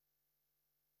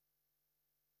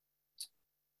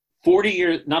 40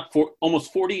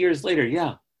 years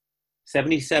later,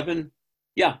 77,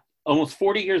 almost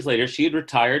 40 years later, she had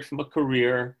retired from a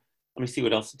career. Let me see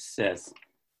what else it says.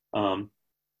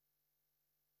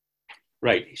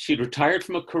 Right, she'd retired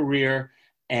from a career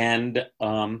and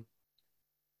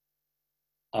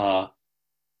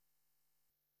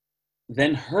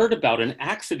then heard about an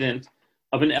accident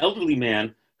of an elderly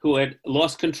man who had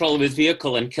lost control of his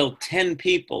vehicle and killed 10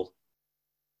 people.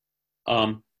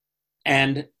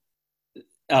 And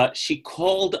she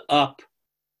called up,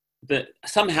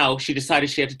 somehow she decided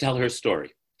she had to tell her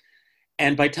story.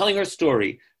 And by telling her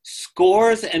story,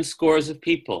 scores and scores of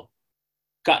people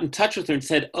got in touch with her and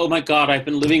said, oh my God, I've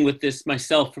been living with this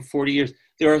myself for 40 years.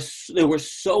 There were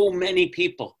so many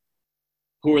people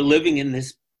who were living in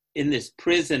this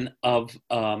prison of,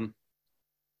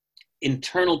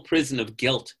 internal prison of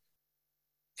guilt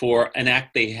for an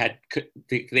act they had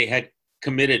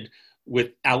committed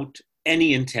without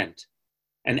any intent,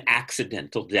 an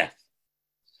accidental death.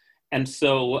 And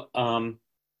so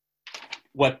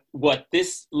what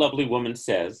this lovely woman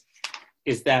says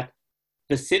is that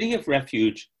the city of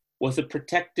refuge was a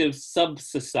protective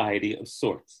sub-society of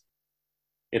sorts.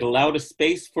 It allowed a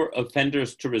space for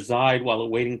offenders to reside while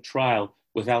awaiting trial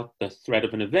without the threat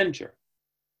of an avenger.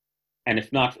 And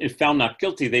if found not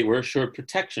guilty, they were assured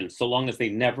protection so long as they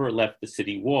never left the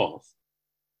city walls.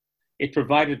 It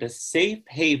provided a safe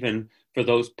haven for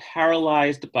those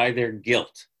paralyzed by their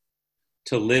guilt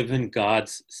to live in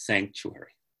God's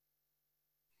sanctuary.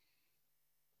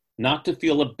 not to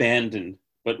feel abandoned,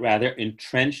 but rather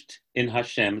entrenched in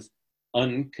Hashem's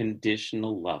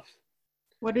unconditional love.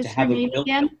 What To is her have a name built-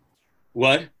 again?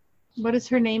 What? What is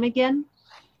her name again?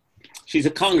 She's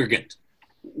a congregant.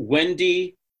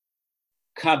 Wendy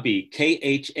Khabie,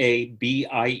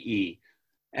 Khabie,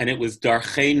 and it was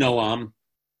Darchei Noam,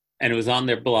 and it was on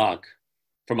their blog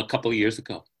from a couple of years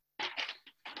ago.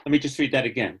 Let me just read that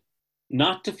again.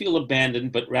 Not to feel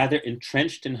abandoned, but rather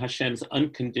entrenched in Hashem's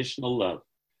unconditional love,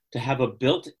 to have a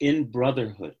built-in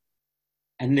brotherhood.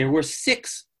 And there were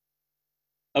 6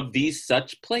 of these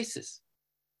such places.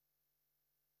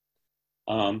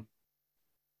 And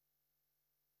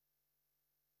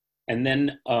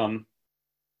then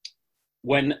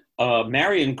when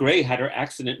Marion Gray had her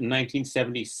accident in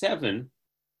 1977,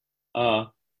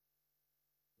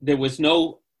 there was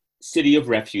no city of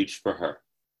refuge for her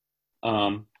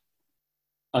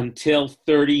until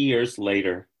 30 years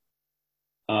later.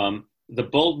 The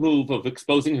bold move of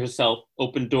exposing herself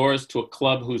opened doors to a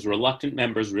club whose reluctant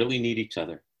members really need each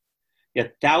other.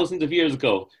 Yet thousands of years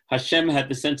ago, Hashem had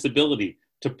the sensibility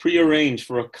to prearrange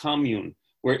for a commune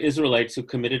where Israelites who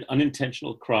committed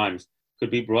unintentional crimes could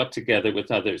be brought together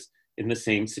with others in the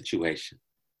same situation.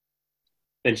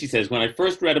 Then she says, when I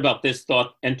first read about this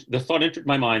thought, and the thought entered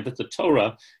my mind that the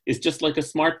Torah is just like a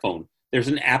smartphone. There's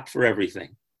an app for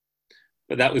everything.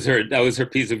 But that was her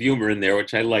piece of humor in there,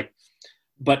 which I like.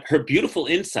 But her beautiful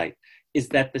insight is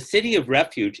that the city of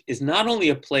refuge is not only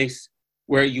a place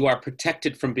where you are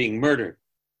protected from being murdered,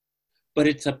 but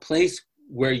it's a place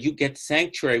where you get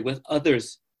sanctuary with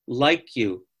others like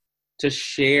you to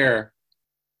share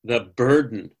the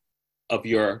burden of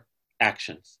your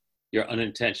actions, your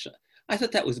unintentional. I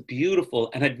thought that was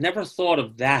beautiful, and I'd never thought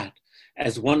of that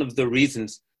as one of the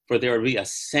reasons for there to be a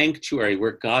sanctuary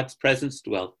where God's presence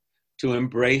dwelt, to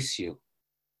embrace you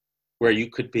where you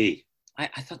could be.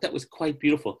 I thought that was quite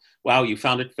beautiful. Wow, you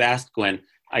found it fast, Gwen.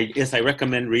 Yes, I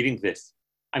recommend reading this.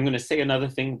 I'm going to say another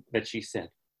thing that she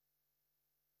said.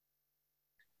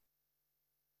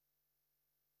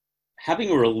 Having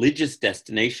a religious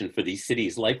destination for these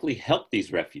cities likely helped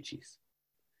these refugees.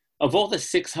 Of all the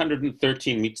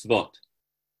 613 mitzvot,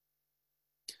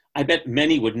 I bet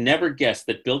many would never guess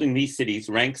that building these cities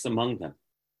ranks among them.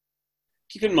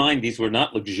 Keep in mind, these were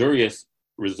not luxurious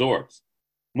resorts,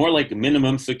 more like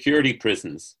minimum security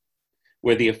prisons,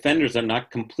 where the offenders are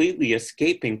not completely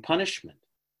escaping punishment.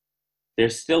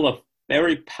 There's still a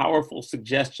very powerful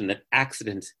suggestion that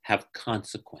accidents have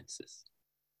consequences.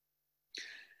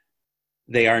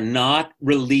 They are not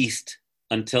released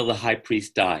until the high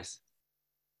priest dies.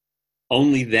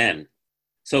 Only then.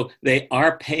 So they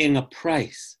are paying a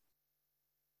price,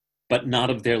 but not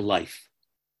of their life.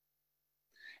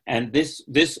 And this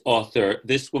author,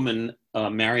 this woman,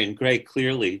 Marion Gray,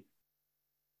 clearly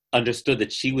understood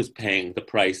that she was paying the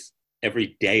price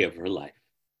every day of her life.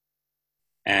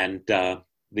 And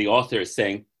the author is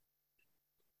saying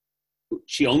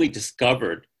she only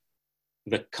discovered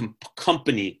the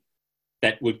company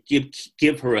that would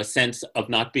give her a sense of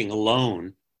not being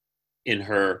alone in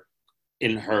the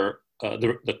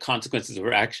consequences of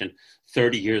her action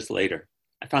 30 years later.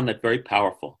 I found that very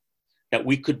powerful, that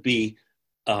we could be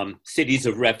cities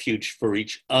of refuge for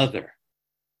each other,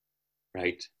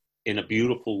 right, in a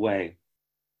beautiful way.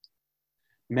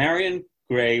 Marion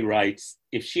Gray writes,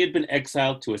 if she had been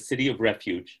exiled to a city of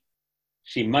refuge,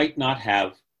 she might not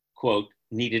have, quote,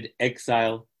 needed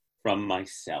exile from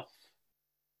myself.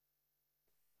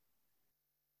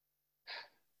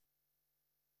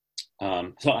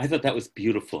 So I thought that was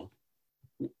beautiful.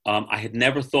 I had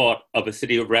never thought of a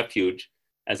city of refuge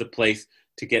as a place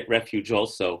to get refuge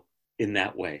also in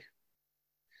that way.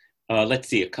 Let's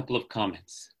see, a couple of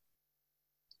comments.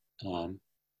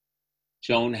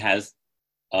 Joan has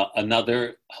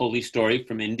another holy story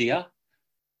from India.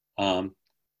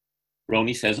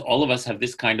 Roni says, all of us have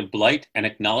this kind of blight, and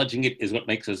acknowledging it is what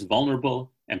makes us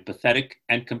vulnerable, empathetic,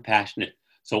 and compassionate.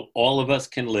 So all of us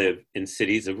can live in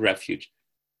cities of refuge.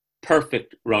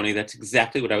 Perfect, Roni. That's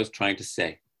exactly what I was trying to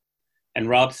say. And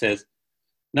Rob says,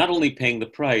 not only paying the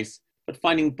price, but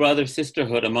finding brother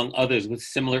sisterhood among others with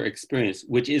similar experience,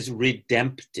 which is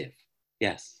redemptive.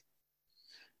 Yes.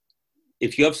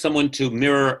 If you have someone to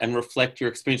mirror and reflect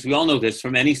your experience, we all know this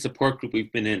from any support group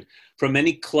we've been in, from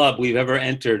any club we've ever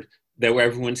entered, that where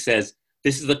everyone says,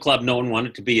 this is the club no one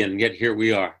wanted to be in, yet here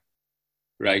we are,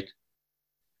 right?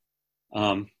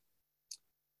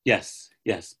 Yes,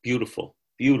 beautiful.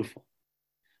 Beautiful.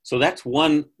 So that's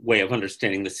one way of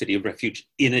understanding the city of refuge,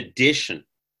 in addition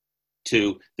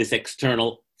to this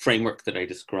external framework that I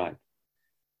described.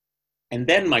 And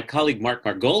then my colleague Mark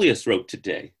Margolius wrote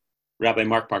today, Rabbi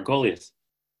Mark Margolius,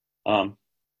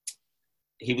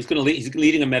 he's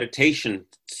leading a meditation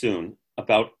soon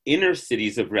about inner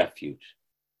cities of refuge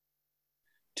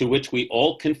to which we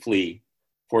all can flee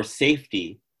for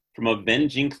safety from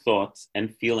avenging thoughts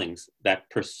and feelings that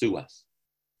pursue us.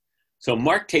 So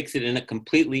Mark takes it in a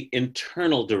completely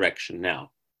internal direction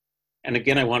now. And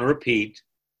again, I want to repeat,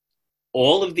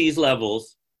 all of these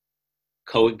levels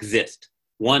coexist.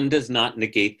 One does not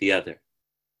negate the other.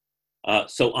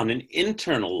 So on an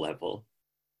internal level,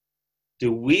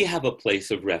 do we have a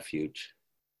place of refuge?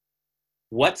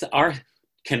 What are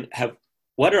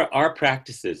our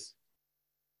practices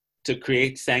to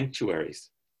create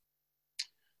sanctuaries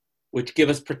which give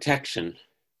us protection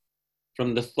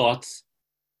from the thoughts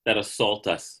that assault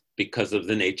us because of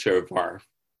the nature of our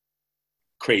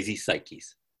crazy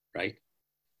psyches, right?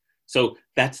 So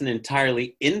that's an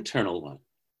entirely internal one.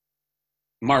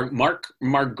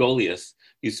 Margolius,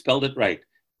 you spelled it right,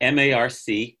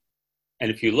 M-A-R-C,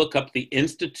 and if you look up the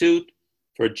Institute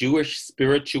for Jewish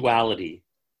Spirituality,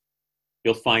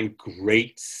 you'll find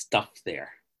great stuff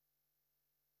there.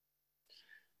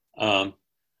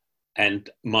 And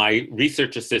my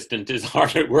research assistant is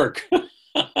hard at work,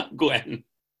 Gwen.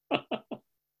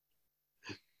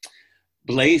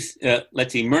 Blaise,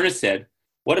 let's see, Myrna said,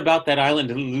 what about that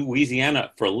island in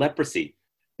Louisiana for leprosy?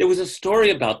 There was a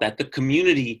story about that, the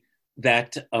community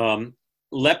that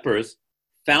lepers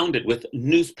founded with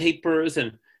newspapers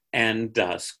and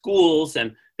schools,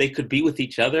 and they could be with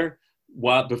each other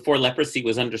before leprosy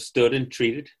was understood and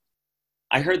treated.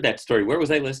 I heard that story. Where was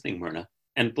I listening, Myrna?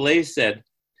 And Blaise said,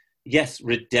 yes,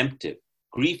 redemptive.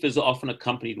 Grief is often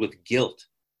accompanied with guilt,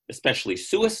 especially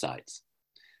suicides.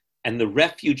 And the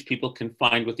refuge people can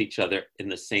find with each other in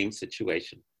the same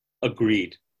situation.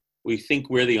 Agreed. We think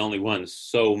we're the only ones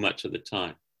so much of the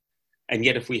time. And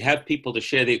yet if we have people to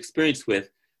share the experience with,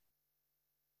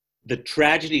 the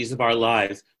tragedies of our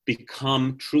lives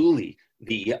become truly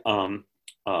the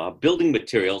building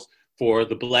materials for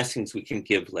the blessings we can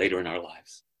give later in our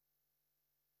lives.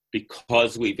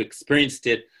 Because we've experienced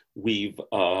it, we've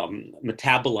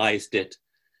metabolized it,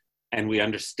 and we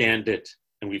understand it,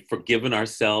 and we've forgiven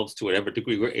ourselves to whatever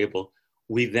degree we're able,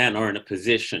 we then are in a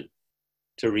position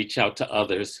to reach out to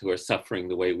others who are suffering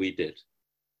the way we did.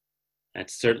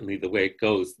 That's certainly the way it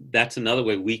goes. That's another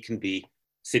way we can be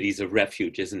cities of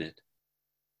refuge, isn't it?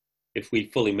 If we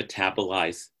fully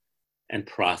metabolize and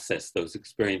process those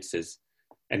experiences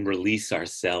and release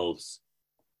ourselves.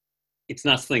 It's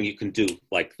not something you can do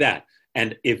like that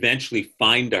and eventually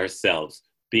find ourselves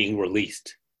being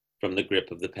released from the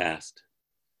grip of the past.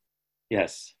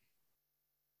 Yes.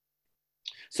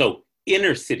 So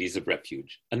inner cities of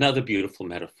refuge, another beautiful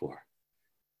metaphor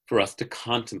for us to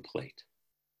contemplate.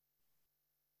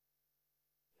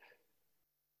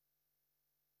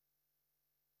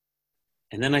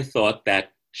 And then I thought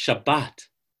that Shabbat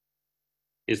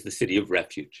is the city of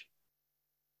refuge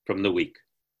from the week.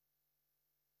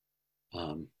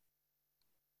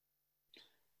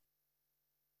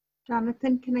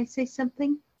 Jonathan, can I say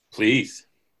something? Please.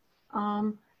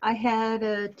 I had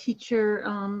a teacher,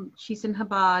 she's in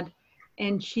Chabad,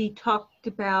 and she talked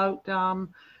about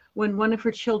when one of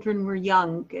her children were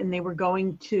young and they were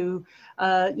going to,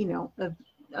 a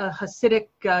Hasidic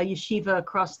yeshiva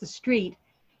across the street,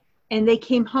 and they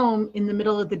came home in the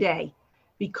middle of the day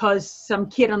because some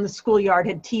kid on the schoolyard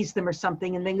had teased them or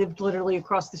something, and they lived literally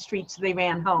across the street, so they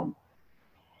ran home.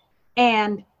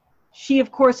 And she,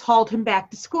 of course, hauled him back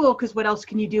to school, because what else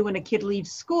can you do when a kid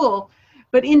leaves school?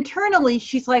 But internally,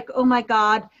 she's like, oh my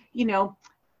God,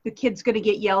 the kid's going to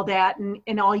get yelled at,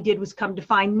 and all he did was come to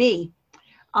find me.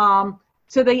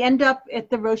 So they end up at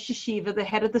the Rosh Yeshiva, the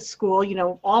head of the school,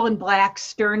 all in black,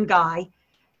 stern guy.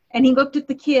 And he looked at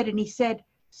the kid and he said,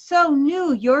 so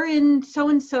new, you're in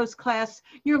so-and-so's class.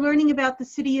 You're learning about the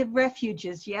city of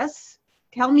refuges, yes?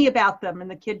 Tell me about them.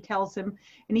 And the kid tells him,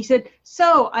 and he said,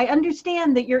 so I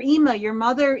understand that your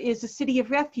mother is a city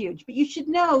of refuge, but you should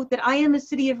know that I am a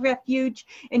city of refuge,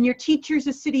 and your teacher's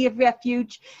a city of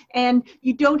refuge, and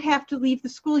you don't have to leave the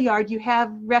schoolyard. You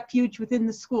have refuge within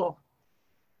the school.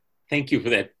 Thank you for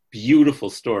that beautiful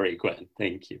story, Gwen.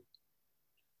 Thank you.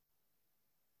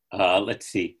 Let's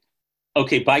see.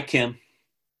 Okay, bye, Kim.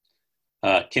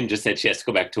 Kim just said she has to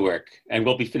go back to work, and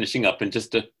we'll be finishing up in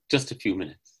just a few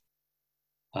minutes.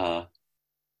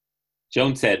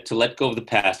 Joan said, to let go of the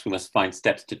past, we must find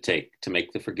steps to take to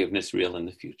make the forgiveness real in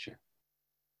the future.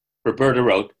 Roberta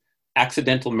wrote,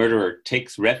 accidental murderer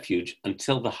takes refuge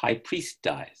until the high priest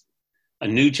dies. A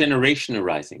new generation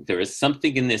arising. There is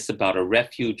something in this about a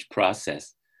refuge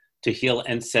process to heal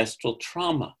ancestral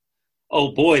trauma.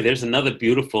 Oh boy, there's another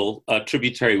beautiful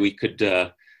tributary we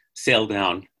could sail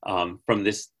down from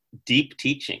this deep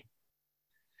teaching.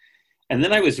 And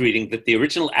then I was reading that the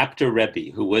original Apter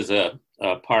Rebbe, who was a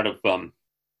part of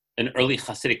an early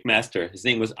Hasidic master, his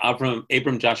name was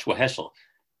Abram Joshua Heschel.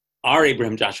 Our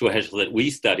Abraham Joshua Heschel that we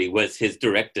study was his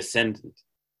direct descendant.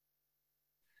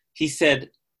 He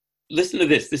said, listen to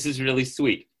this, this is really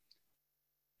sweet.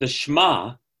 The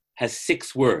Shema has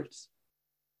 6 words.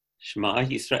 Shema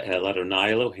Yisrael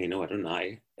Adonai Eloheinu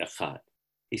Adonai Echad.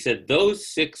 He said those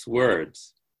 6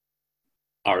 words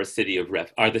are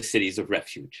the cities of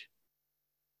refuge.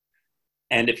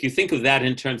 And if you think of that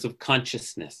in terms of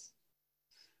consciousness,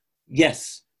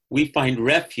 yes, we find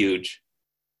refuge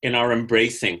in our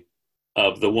embracing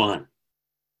of the one.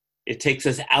 It takes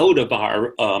us out of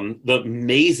our the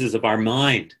mazes of our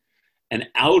mind and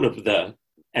out of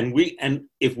and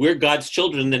if we're God's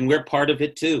children, then we're part of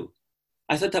it too.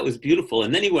 I thought that was beautiful.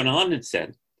 And then he went on and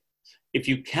said, if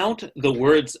you count the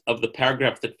words of the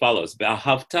paragraph that follows,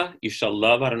 Be'ahavta, you shall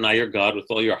love Adonai your God with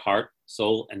all your heart,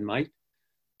 soul, and might,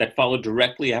 that followed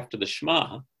directly after the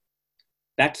Shema,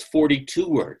 that's 42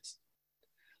 words.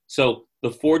 So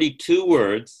the 42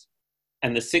 words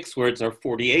and the 6 words are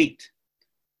 48,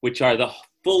 which are the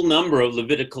full number of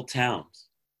Levitical towns.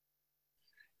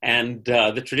 And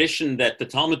the tradition that the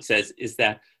Talmud says is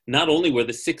that not only were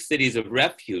the 6 cities of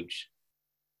refuge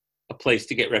a place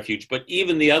to get refuge, but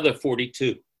even the other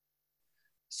 42.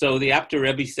 So the Apter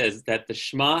Rebbe says that the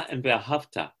Shema and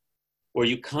Be'ahavta, where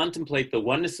you contemplate the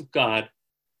oneness of God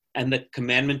and the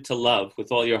commandment to love with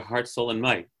all your heart, soul, and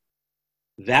might,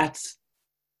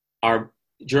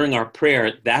 during our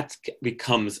prayer, that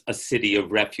becomes a city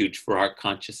of refuge for our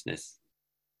consciousness.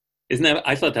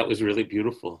 I thought that was really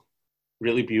beautiful,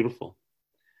 really beautiful.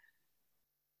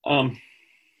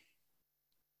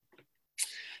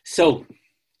 So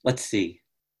let's see.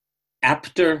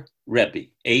 Apter Rebbe,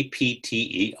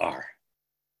 A-P-T-E-R.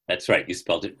 That's right, you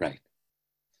spelled it right.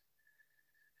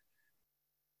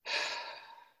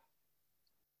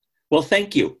 Well,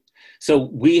 thank you. So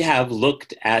we have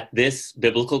looked at this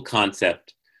biblical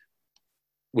concept.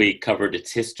 We covered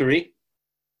its history,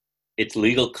 its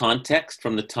legal context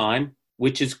from the time,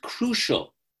 which is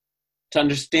crucial to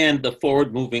understand the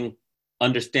forward-moving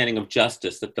understanding of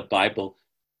justice that the Bible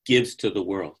gives to the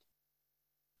world.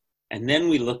 And then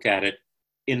we look at it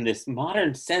in this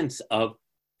modern sense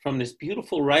from this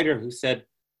beautiful writer who said,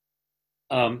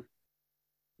 but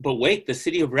wait, the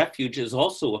city of refuge is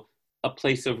also a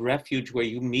place of refuge where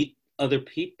you meet other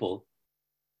people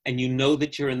and you know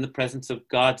that you're in the presence of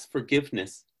God's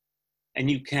forgiveness and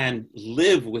you can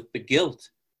live with the guilt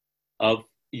of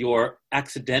your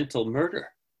accidental murder.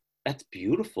 That's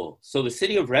beautiful. So the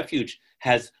city of refuge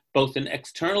has both an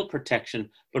external protection,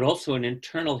 but also an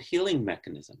internal healing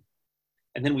mechanism.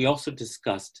 And then we also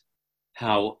discussed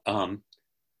how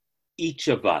each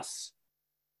of us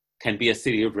can be a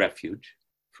city of refuge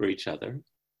for each other,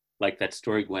 like that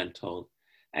story Gwen told,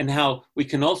 and how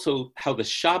the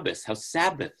Shabbos, how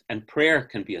Sabbath and prayer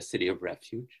can be a city of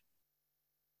refuge,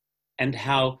 and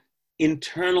how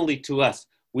internally to us,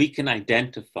 we can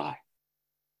identify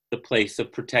the place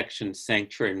of protection,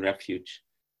 sanctuary, and refuge,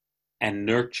 and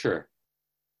nurture,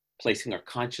 placing our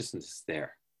consciousness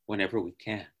there whenever we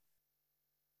can.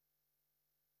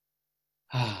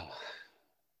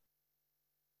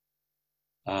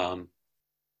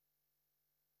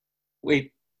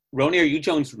 Wait, Roni, are you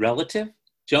Joan's relative?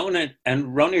 Joan and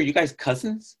Roni, are you guys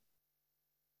cousins?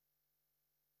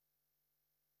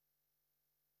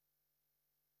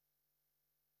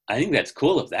 I think that's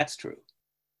cool if that's true.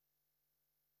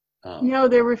 No,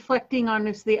 they're reflecting on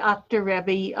is the Apter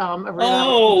Rebbe.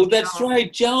 Oh, that's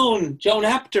right, Joan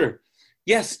Apter.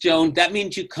 Yes, Joan, that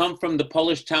means you come from the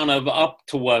Polish town of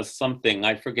Optawa something.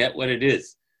 I forget what it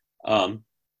is.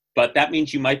 But that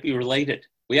means you might be related.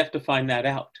 We have to find that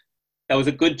out. That was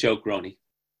a good joke, Roni.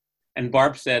 And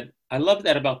Barb said, I love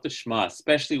that about the Shema,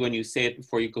 especially when you say it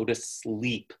before you go to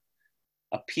sleep.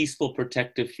 A peaceful,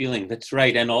 protective feeling. That's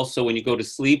right. And also when you go to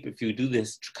sleep, if you do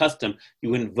this custom,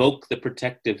 you invoke the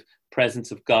protective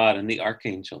presence of God and the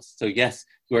archangels. So yes,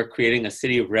 you are creating a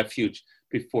city of refuge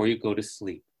before you go to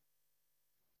sleep.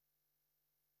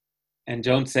 And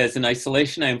Joan says, in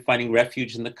isolation, I am finding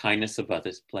refuge in the kindness of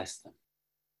others. Bless them.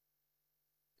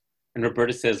 And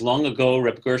Roberta says, long ago,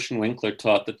 Reb Gershon Winkler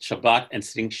taught that Shabbat and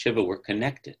sitting Shiva were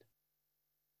connected.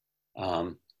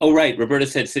 Oh, right. Roberta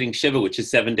said sitting Shiva, which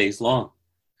is 7 days long.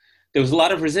 There was a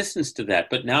lot of resistance to that,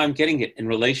 but now I'm getting it in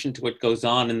relation to what goes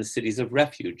on in the cities of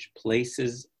refuge,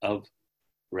 places of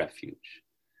refuge.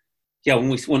 Yeah,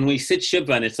 when we sit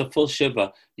Shiva and it's a full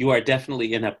Shiva, you are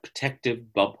definitely in a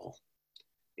protective bubble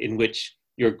in which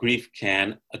your grief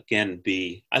can, again,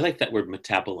 be, I like that word,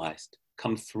 metabolized,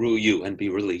 come through you and be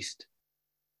released.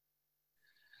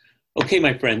 Okay,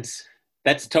 my friends,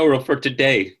 That's Torah for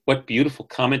today. What beautiful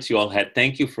comments you all had.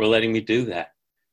 Thank you for letting me do that.